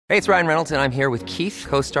Hey, it's Ryan Reynolds, and I'm here with Keith,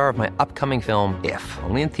 co-star of my upcoming film, If,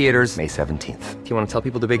 only in theaters May 17th. Do you want to tell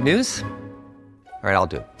people the big news? All right, I'll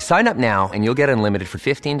do it. Sign up now and you'll get unlimited for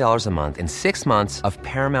 $15 a month and 6 months of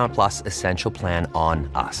Paramount Plus Essential Plan on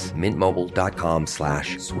us.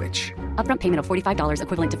 MintMobile.com/switch. Upfront payment of $45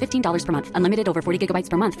 equivalent to $15 per month. Unlimited over 40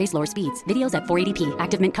 gigabytes per month. Face lower speeds. Videos at 480p.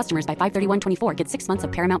 Active Mint customers by 531.24 get 6 months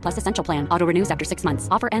of Paramount Plus Essential Plan. Auto renews after 6 months.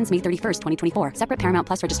 Offer ends May 31st, 2024. Separate Paramount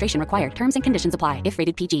Plus registration required. Terms and conditions apply if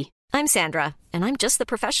rated PG. I'm Sandra, and I'm just the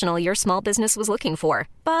professional your small business was looking for.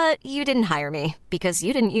 But you didn't hire me because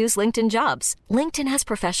you didn't use LinkedIn Jobs. LinkedIn has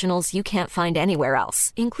professionals you can't find anywhere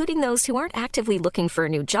else, including those who aren't actively looking for a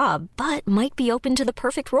new job, but might be open to the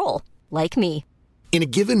perfect role, like me. In a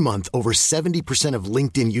given month, over 70% of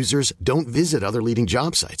LinkedIn users don't visit other leading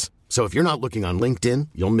job sites. So if you're not looking on LinkedIn,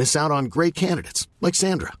 you'll miss out on great candidates like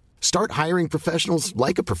Sandra. Start hiring professionals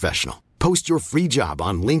like a professional. Post your free job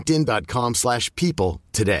on linkedin.com/people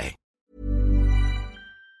today.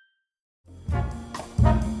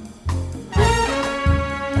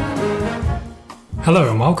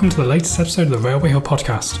 Hello and welcome to the latest episode of the Railway Hill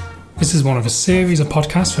podcast. This is one of a series of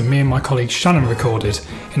podcasts that me and my colleague Shannon recorded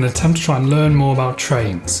in an attempt to try and learn more about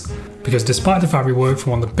trains. Because despite the fact we work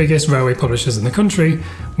for one of the biggest railway publishers in the country,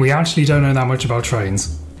 we actually don't know that much about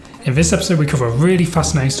trains. In this episode we cover a really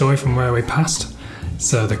fascinating story from Railway Past,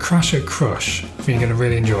 so the crash at Crush. I think you're going to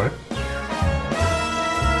really enjoy it.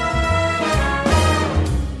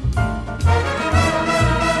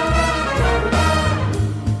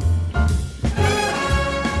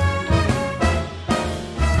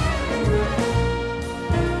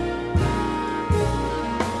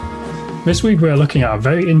 This week we're looking at a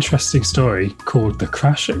very interesting story called The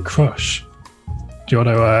Crash at Crush. Do you want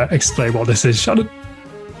to explain what this is, Shannon?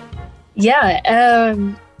 Yeah,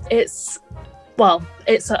 it's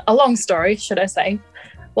a long story, should I say.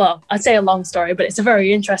 Well, I'd say a long story, but it's a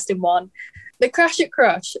very interesting one. The Crash at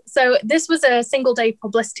Crush. So this was a single-day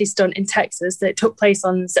publicity stunt in Texas that took place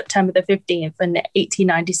on September the 15th in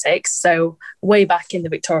 1896, so way back in the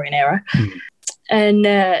Victorian era. And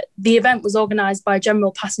the event was organised by a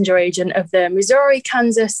general passenger agent of the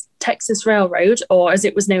Missouri-Kansas-Texas Railroad, or as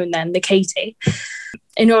it was known then, the Katy,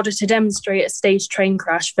 in order to demonstrate a staged train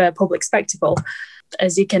crash for public spectacle.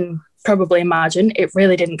 As you can probably imagine, it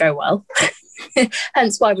really didn't go well,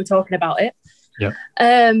 hence why we're talking about it. Yep.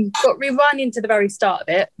 But rewinding to the very start of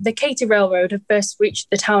it, the Katy Railroad had first reached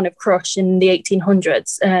the town of Crush in the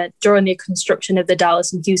 1800s during the construction of the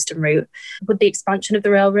Dallas and Houston route. With the expansion of the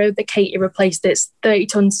railroad, the Katy replaced its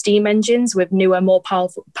 30-ton steam engines with newer, more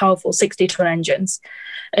powerful 60-ton engines.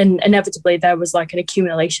 And inevitably, there was like an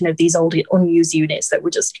accumulation of these old unused units that were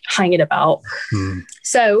just hanging about.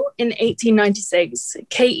 So in 1896,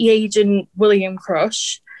 Katy agent William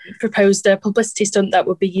Crush proposed a publicity stunt that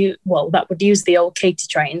would use the old Katy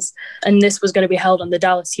trains, and this was going to be held on the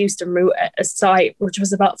Dallas-Houston route at a site which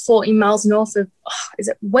was about 14 miles north of is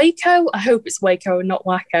it Waco? I hope it's Waco and not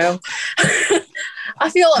Waco. I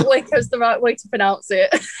feel like Waco's the right way to pronounce it.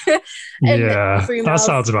 Yeah, that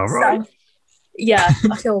sounds about right. Yeah,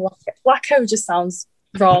 I feel like Waco just sounds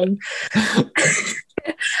wrong.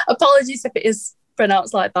 Apologies if it is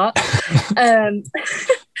pronounced like that.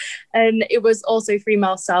 And it was also 3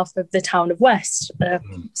 miles south of the town of West, a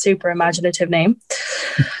super imaginative name.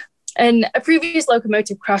 And a previous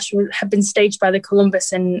locomotive crash had been staged by the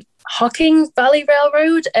Columbus and Hocking Valley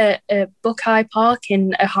Railroad at Buckeye Park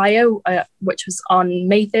in Ohio, which was on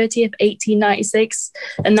May 30th, 1896.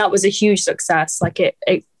 And that was a huge success. Like it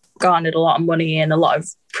garnered a lot of money and a lot of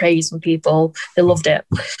praise from people. They loved it.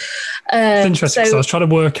 It's interesting. So I was trying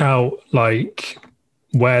to work out like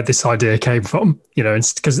where this idea came from, you know,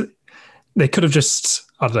 because they could have just,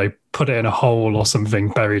 I don't know, put it in a hole or something,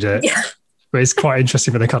 buried it. Yeah. But it's quite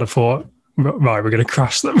interesting when they kind of thought, right, we're going to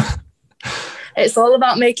crash them. It's all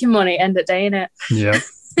about making money, end of the day, innit? Yeah.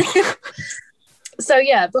 So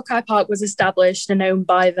yeah, Buckeye Park was established and owned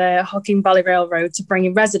by the Hocking Valley Railroad to bring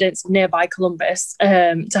in residents of nearby Columbus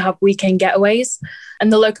to have weekend getaways.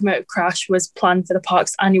 And the locomotive crash was planned for the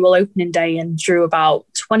park's annual opening day and drew about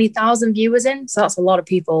 20,000 viewers in. So that's a lot of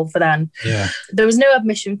people for then. Yeah. There was no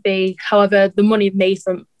admission fee. However, the money made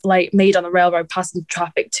on the railroad passenger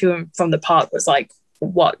traffic to and from the park was like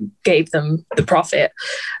what gave them the profit.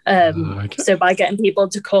 Okay. So by getting people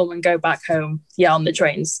to come and go back home, on the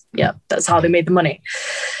trains, that's how they made the money.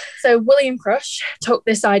 So William Crush took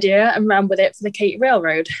this idea and ran with it for the Katy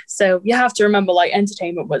Railroad. So you have to remember, like,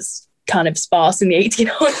 entertainment was kind of sparse in the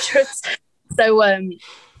 1800s. So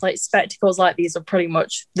spectacles like these are pretty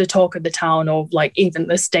much the talk of the town or like even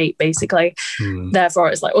the state, basically. Therefore,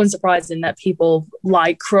 it's like unsurprising that people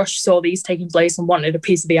like Crush saw these taking place and wanted a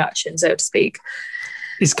piece of the action, so to speak.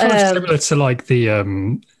 It's kind of similar to like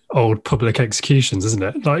the old public executions, isn't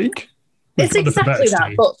it? Like it's exactly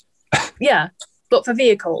that, but yeah, but for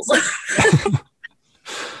vehicles.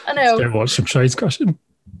 I know. Go watch some trains crashing.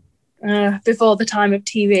 Before the time of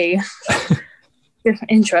TV.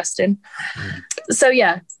 Interesting. So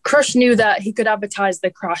yeah, Crush knew that he could advertise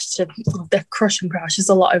the crush and crash is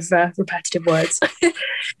a lot of repetitive words.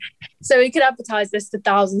 So he could advertise this to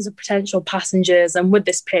thousands of potential passengers, and with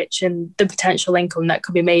this pitch and the potential income that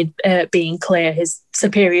could be made being clear, his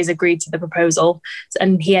superiors agreed to the proposal,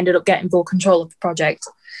 and he ended up getting full control of the project.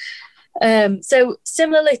 So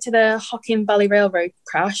similarly to the Hocking Valley Railroad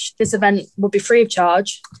crash, this event would be free of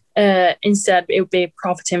charge. Instead, it would be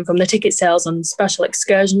profiting from the ticket sales on special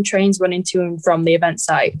excursion trains running to and from the event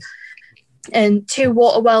site. And 2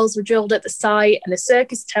 water wells were drilled at the site, and a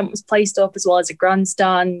circus tent was placed up, as well as a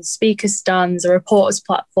grandstand, speaker stands, a reporter's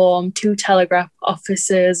platform, 2 telegraph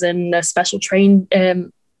offices, and a special train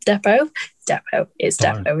depot. It's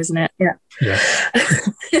depot, isn't it? Yeah.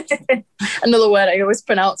 Another word I always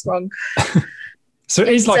pronounce wrong. So it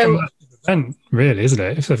is like a massive event, really, isn't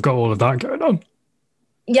it? If they've got all of that going on.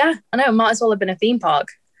 Yeah, I know. It might as well have been a theme park.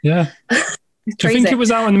 Yeah. Do you think it was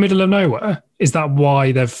out in the middle of nowhere? Is that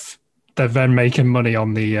why they're then making money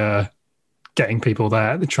on the getting people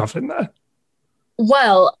there, the travelling there?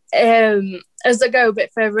 Well, as I go a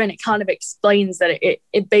bit further in, it kind of explains that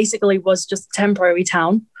it basically was just a temporary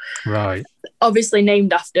town. Right. Obviously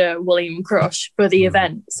named after William Crush for the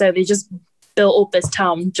event. So they just built up this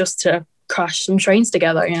town just to crash some trains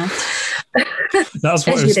together, you know. That's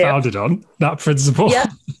what it was founded on, that principle. Yeah.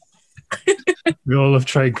 We all love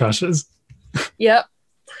train crashes. Yep.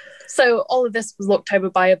 So all of this was looked over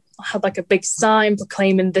had like a big sign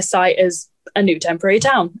proclaiming the site as a new temporary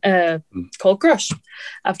town called Crush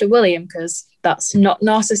after William, because that's not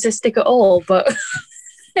narcissistic at all, but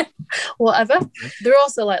whatever. There are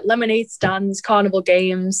also like lemonade stands, carnival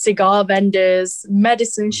games, cigar vendors,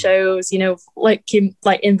 medicine shows, you know, like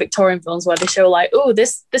in Victorian films where they show like, oh,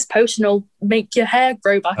 this potion will make your hair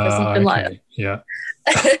grow back or something like that. Yeah.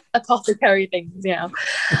 Apothecary things, you know,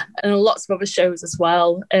 and lots of other shows as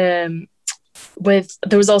well. There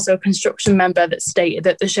was also a construction member that stated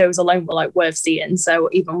that the shows alone were like worth seeing. So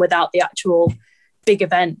even without the actual big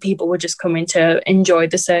event, people were just coming to enjoy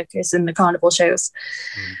the circus and the carnival shows.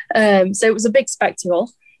 So it was a big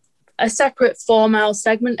spectacle. A separate 4-mile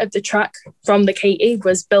segment of the track from the Katy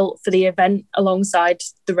was built for the event alongside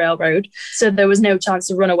the railroad. So there was no chance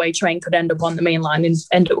a runaway train could end up on the main line and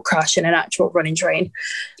end up crashing an actual running train.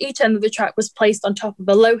 Each end of the track was placed on top of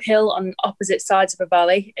a low hill on opposite sides of a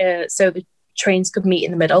valley, so the trains could meet in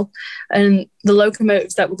the middle. And the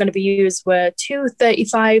locomotives that were going to be used were 2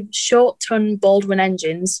 35 short-ton Baldwin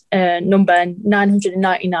engines, number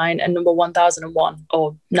 999 and number 1001,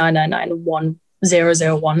 or 999 and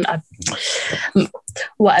 1001,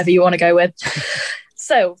 whatever you want to go with.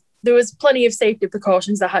 So there was plenty of safety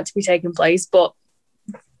precautions that had to be taken place, but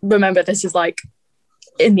remember, this is like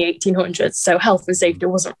in the 1800s, so health and safety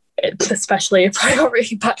wasn't especially a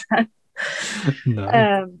priority back then.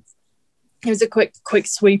 No. It was a quick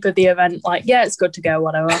sweep of the event, like, yeah, it's good to go,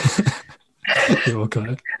 whatever. You're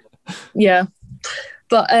okay. Yeah.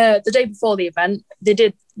 But the day before the event, they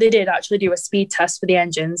did actually do a speed test for the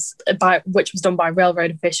engines, which was done by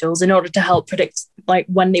railroad officials in order to help predict like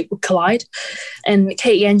when they would collide. And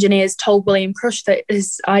Katy engineers told William Crush that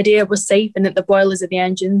his idea was safe and that the boilers of the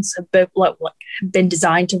engines had been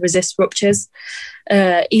designed to resist ruptures,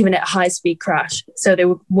 even at a high-speed crash. So they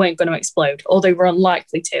weren't going to explode, or they were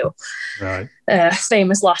unlikely to. Right.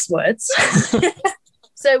 Famous last words.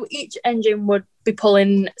 So each engine would be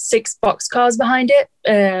pulling 6 boxcars behind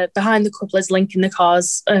it. Behind the couplers linking the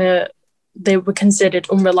cars, they were considered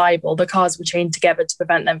unreliable. The cars were chained together to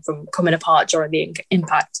prevent them from coming apart during the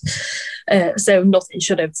impact. So nothing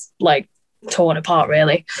should have torn apart,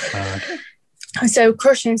 really. Okay. So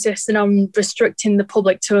Crush insisted on restricting the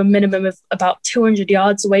public to a minimum of about 200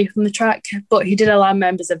 yards away from the track, but he did allow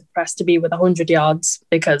members of the press to be within 100 yards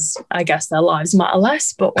because I guess their lives matter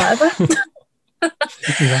less, but whatever.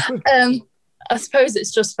 I suppose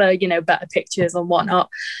it's just for, better pictures and whatnot,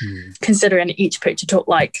 considering each picture took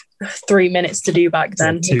 3 minutes to do back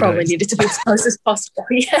then. You probably needed to be as close as possible.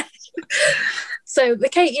 Yeah. So the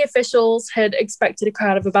Katy officials had expected a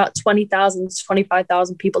crowd of about 20,000 to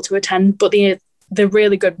 25,000 people to attend, but the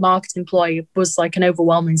really good marketing ploy was an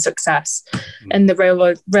overwhelming success. And the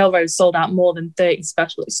railroad sold out more than 30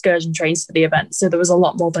 special excursion trains for the event. So there was a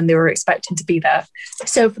lot more than they were expecting to be there.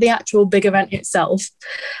 So for the actual big event itself,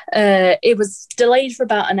 it was delayed for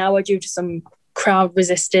about an hour due to some crowd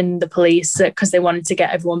resisting the police because they wanted to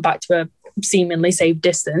get everyone back to seemingly safe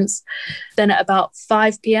distance. Then at about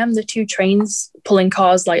 5 p.m, the two trains pulling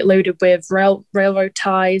cars like loaded with railroad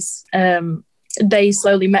ties, they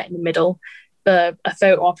slowly met in the middle for a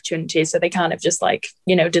photo opportunity. So they kind of just like,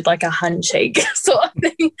 did like a handshake sort of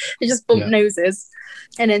thing. They just bumped noses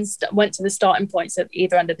and then went to the starting points at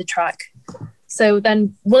either end of the track. So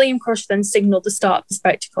then William Crush then signalled the start of the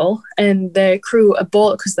spectacle, and the crew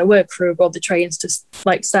aboard, because there were crew aboard the trains to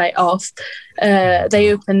like set it off,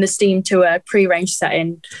 they opened the steam to a pre-range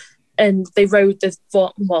setting, and they rode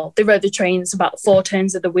the trains about 4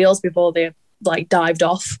 turns of the wheels before they like dived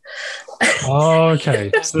off. Oh, okay.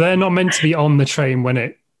 So they're not meant to be on the train when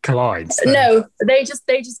it collides then? No, they just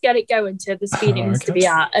get it going to the speed it needs to be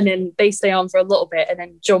at, and then they stay on for a little bit and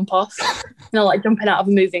then jump off. Like jumping out of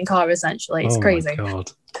a moving car essentially. It's crazy. My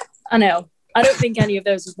God. I know. I don't think any of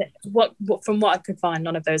those from what I could find,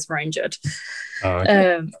 none of those were injured. Oh,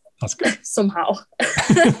 okay. That's good. Somehow.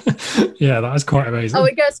 Yeah, that is quite amazing. Oh,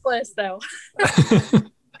 it gets worse though.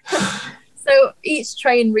 So each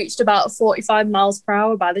train reached about 45 miles per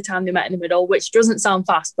hour by the time they met in the middle, which doesn't sound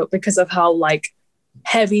fast, but because of how like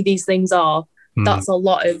heavy these things are, that's a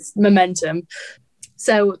lot of momentum.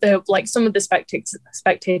 So like some of the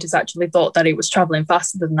spectators actually thought that it was traveling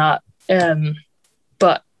faster than that.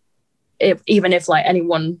 But even if like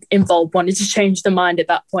anyone involved wanted to change their mind at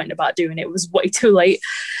that point about doing it, it was way too late.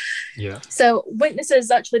 Yeah. So witnesses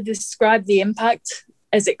actually described the impact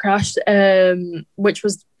as it crashed, which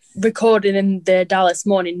was recorded in the Dallas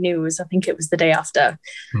Morning News. I think it was the day after.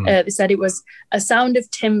 They said it was a sound of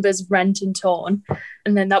timbers rent and torn,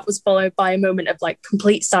 and then that was followed by a moment of like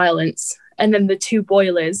complete silence, and then the two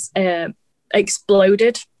boilers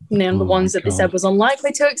exploded, and then the ones that they said was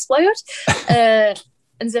unlikely to explode,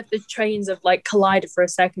 as if the trains have like collided for a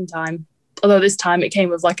second time, although this time it came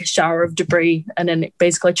with like a shower of debris, and then it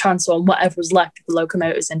basically transformed whatever was left of the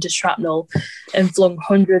locomotives into shrapnel and flung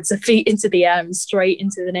hundreds of feet into the air and straight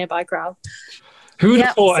into the nearby crowd. Who would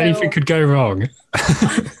have thought anything could go wrong?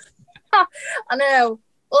 I know.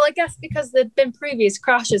 Well, I guess because there'd been previous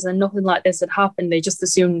crashes and nothing like this had happened, they just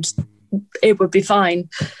assumed it would be fine.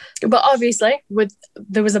 But obviously,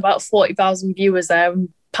 there was about 40,000 viewers there, and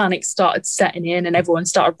panic started setting in and everyone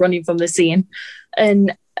started running from the scene.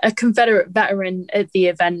 And a Confederate veteran at the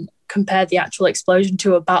event compared the actual explosion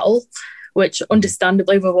to a battle, which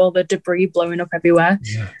understandably with all the debris blowing up everywhere.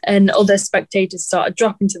 Yeah. And other spectators started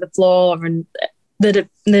dropping to the floor, and the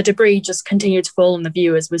debris just continued to fall on the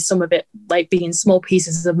viewers, with some of it like being small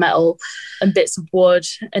pieces of metal and bits of wood,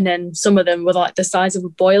 and then some of them were like the size of a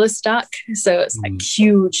boiler stack. So it's like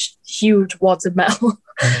huge wads of metal.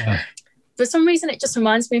 Yeah. For some reason, it just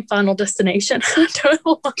reminds me of Final Destination. I don't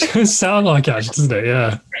know why. It does sound like it, doesn't it?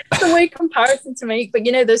 Yeah. It's a weird comparison to make, but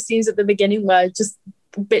those scenes at the beginning where just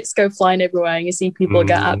bits go flying everywhere and you see people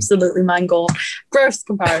get absolutely mangled. Gross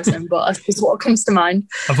comparison, but that's just what comes to mind.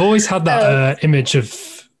 I've always had that image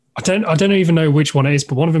of, I don't even know which one it is,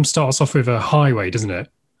 but one of them starts off with a highway, doesn't it?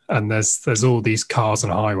 And there's all these cars on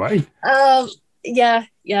a highway. Yeah.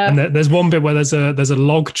 And there's one bit where there's a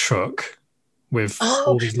log truck with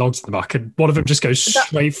all these logs in the back, and one of them just goes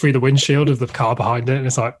straight through the windshield of the car behind it, and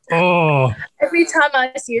it's like, oh. Every time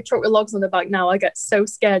I see a truck with logs on the back now, I get so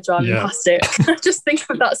scared driving past it. I just think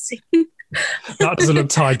of that scene. That doesn't look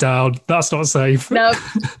tied down. That's not safe. No.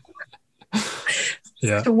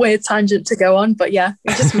 Yeah. It's a weird tangent to go on, but yeah,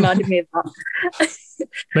 it just reminded me of that.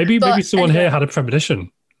 Maybe someone here had a premonition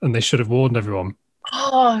and they should have warned everyone.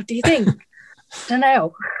 Oh, do you think? I don't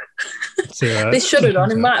know. They should have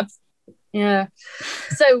done. It might have. Yeah.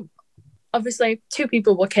 So obviously 2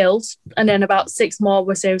 people were killed, and then about 6 more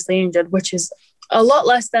were seriously injured, which is a lot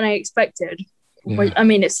less than I expected. Yeah. I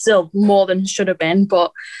mean, it's still more than should have been,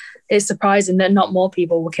 but it's surprising that not more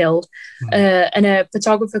people were killed. And a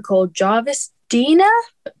photographer called Jarvis Dina,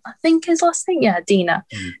 I think his last name. Yeah, Dina.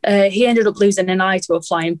 He ended up losing an eye to a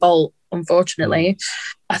flying bolt, unfortunately.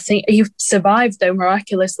 I think he survived though,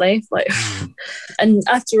 miraculously. And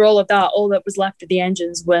after all of that, all that was left of the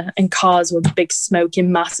engines and cars were big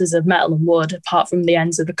smoking masses of metal and wood, apart from the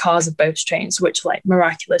ends of the cars of both trains, which like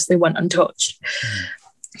miraculously went untouched.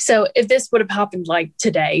 So if this would have happened like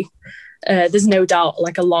today, there's no doubt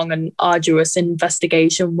like a long and arduous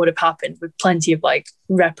investigation would have happened, with plenty of like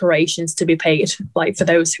reparations to be paid, like for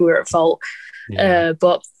those who were at fault.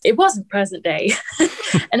 but it wasn't present day.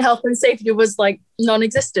 And health and safety was like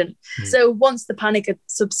non-existent. So once the panic had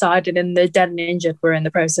subsided and the dead and injured were in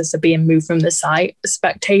the process of being moved from the site,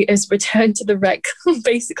 spectators returned to the wreck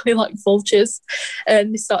basically like vultures,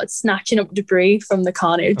 and they started snatching up debris from the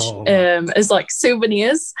carnage as like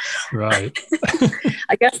souvenirs. Right.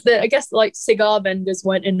 I guess like cigar vendors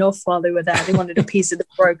weren't enough while they were there. They wanted a piece of the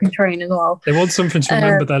broken train as well. They want something to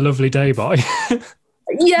remember their lovely day by.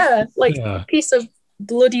 A piece of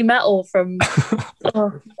bloody metal from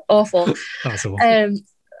awful. That's awful.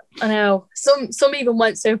 I know some even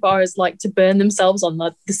went so far as like to burn themselves on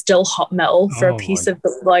the still hot metal for a piece of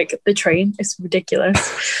the train. It's ridiculous.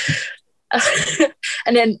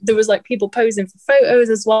 And then there was like people posing for photos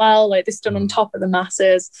as well, like they stood on top of the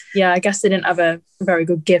masses. I guess they didn't have a very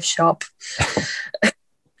good gift shop.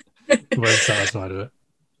 Weren't satisfied with it.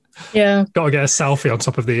 Yeah, got to get a selfie on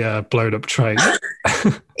top of the blown up train.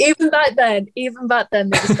 even back then they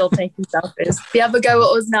were still taking selfies. They have a go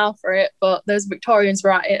at us now for it, but those Victorians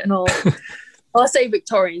were at it and all. Well, I say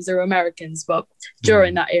Victorians, they're Americans, but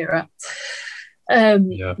during that era.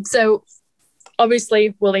 So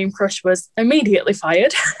obviously William Crush was immediately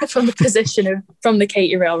fired from the position from the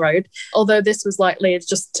Katy Railroad, although this was likely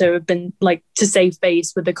just to have been like to save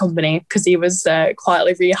face with the company, because he was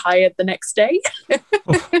quietly rehired the next day.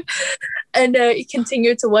 And he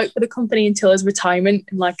continued to work for the company until his retirement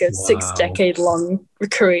in like a 6-decade long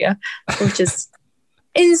career, which is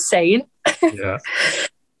insane. Yeah.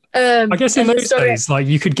 I guess in those days, like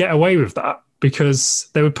you could get away with that because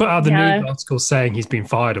they would put out the news articles saying he's been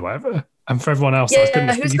fired or whatever. And for everyone else, that's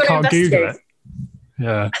goodness, you can't Google it.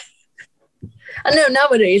 Yeah. I know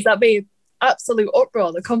nowadays that'd be absolute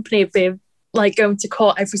uproar. The company would be like going to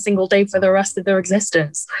court every single day for the rest of their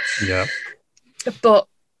existence. Yeah. But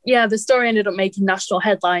yeah, the story ended up making national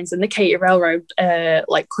headlines, and the Katy Railroad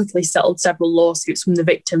like quickly settled several lawsuits from the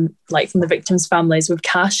victims' families with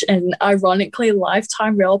cash and ironically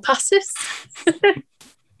lifetime rail passes.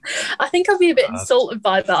 I think I'd be a bit insulted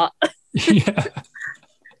by that. Yeah.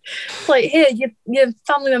 Like, here, your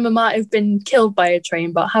family member might have been killed by a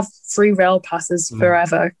train, but have free rail passes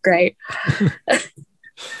forever. Great.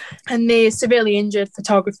 And the severely injured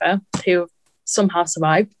photographer, who somehow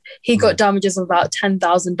survived, he got damages of about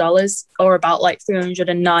 $10,000, or about like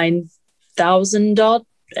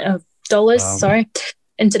 $309,000, sorry,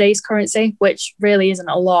 in today's currency, which really isn't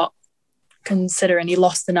a lot considering he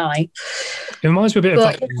lost an eye. It reminds me a bit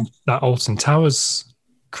of that Alton Towers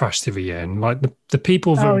crash the other year, and like the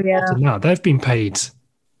people that are involved in that, they've been paid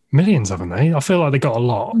millions, haven't they? I feel like they got a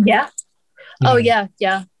lot. Yeah. Oh yeah.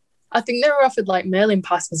 I think they were offered like Merlin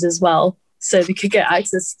passes as well, so they could get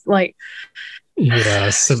access. Like,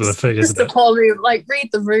 similar figures. Just the whole room, like read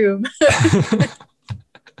the room.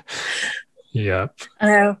 Yeah. I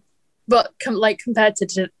know. But compared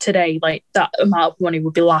to today, like that amount of money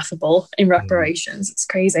would be laughable in reparations. It's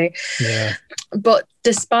crazy. Yeah. But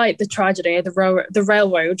despite the tragedy, the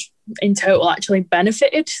railroad in total actually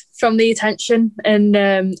benefited from the attention, and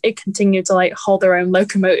it continued to like hold their own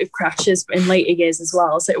locomotive crashes in later years as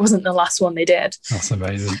well. So it wasn't the last one they did. That's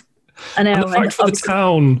amazing. I know. And the fact that the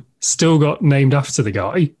town still got named after the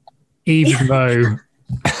guy, even though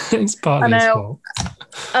it's partly his fault.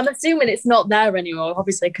 I'm assuming it's not there anymore,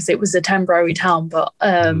 obviously, because it was a temporary town. But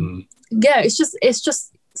it's just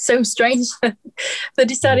so strange that they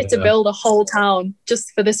decided to build a whole town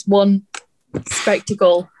just for this one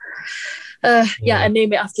spectacle. And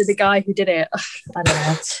name it after the guy who did it. I don't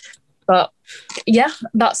know. But yeah,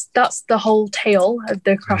 that's the whole tale of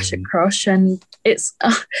the crash at Crush, and it's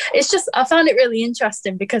just, I found it really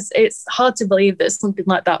interesting because it's hard to believe that something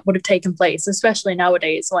like that would have taken place, especially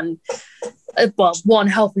nowadays when one,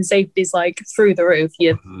 health and safety is like through the roof.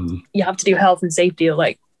 You have to do health and safety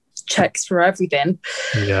like checks for everything.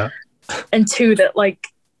 Yeah. And two, that like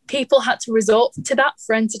people had to resort to that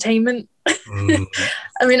for entertainment. I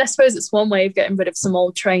mean, I suppose it's one way of getting rid of some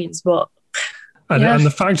old trains, but and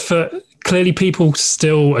the fact that clearly people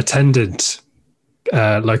still attended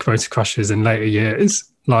locomotive crashes in later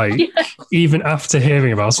years, like even after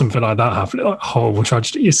hearing about something like that happening, like horrible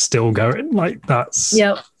tragedy, is still going. Like that's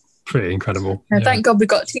pretty incredible. And thank God we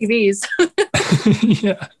got TVs.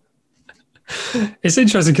 Yeah, it's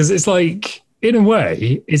interesting because it's like, in a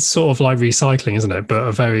way, it's sort of like recycling, isn't it? But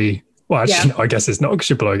a very no, I guess it's not because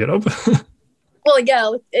you're blowing it up. Well,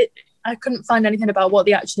 yeah, I couldn't find anything about what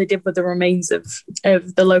they actually did with the remains of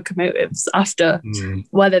the locomotives after,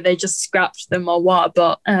 whether they just scrapped them or what.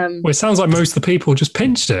 But well, it sounds like most of the people just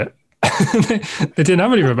pinched it. They didn't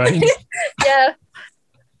have any remains. Yeah,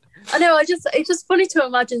 I know. It's just funny to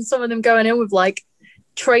imagine some of them going in with like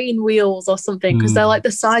train wheels or something because they're like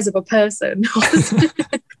the size of a person.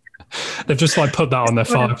 They've just like put that on their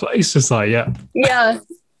fireplace. It's like, yeah.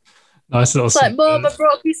 Nice little. It's like, Mum, I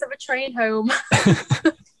brought a piece of a train home.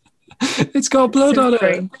 It's got blood on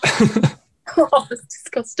it. Oh, it's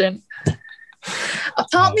disgusting. I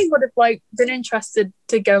partly would have like been interested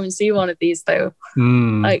to go and see one of these though.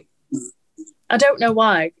 Like, I don't know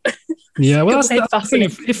why. Yeah, well, that's the thing.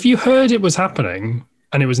 If you heard it was happening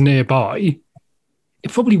and it was nearby,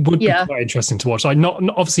 it probably would be quite interesting to watch. Like, not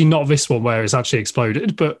obviously not this one where it's actually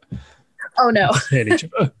exploded, but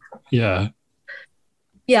yeah,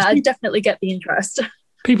 I'd definitely get the interest.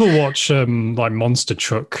 People watch like monster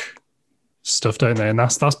truck stuff, don't they? And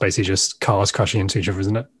that's basically just cars crashing into each other,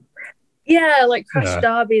 isn't it? Yeah, like crash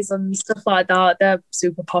derbies and stuff like that. They're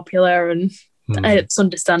super popular and it's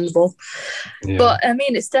understandable. Yeah. But I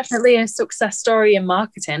mean, it's definitely a success story in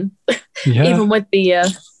marketing, even with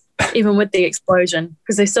the explosion,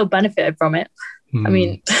 because they still benefited from it. I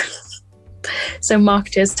mean, so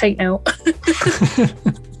marketers, take note.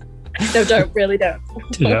 No, don't want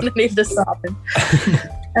any of this to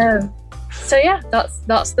happen. So yeah,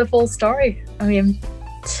 that's the full story. I mean,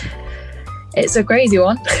 it's a crazy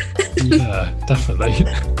one. Yeah, definitely.